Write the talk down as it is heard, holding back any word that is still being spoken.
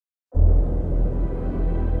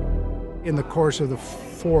In the course of the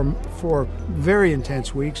four very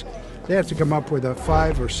intense weeks, they have to come up with a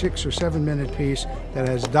 5 or 6 or 7 minute piece that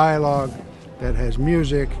has dialogue, that has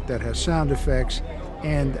music, that has sound effects,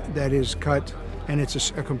 and that is cut, and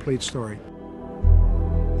it's a complete story.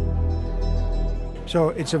 So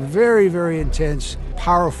it's a very, very intense,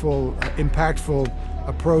 powerful, impactful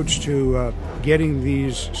approach to getting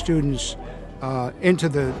these students into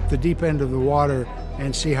the deep end of the water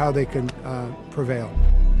and see how they can prevail.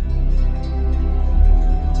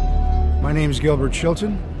 My name is Gilbert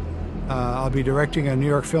Shilton. I'll be directing a New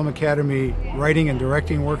York Film Academy writing and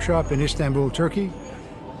directing workshop in Istanbul, Turkey.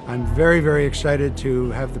 I'm very, very excited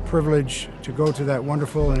to have the privilege to go to that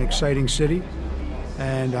wonderful and exciting city,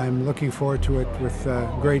 and I'm looking forward to it with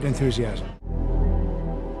great enthusiasm.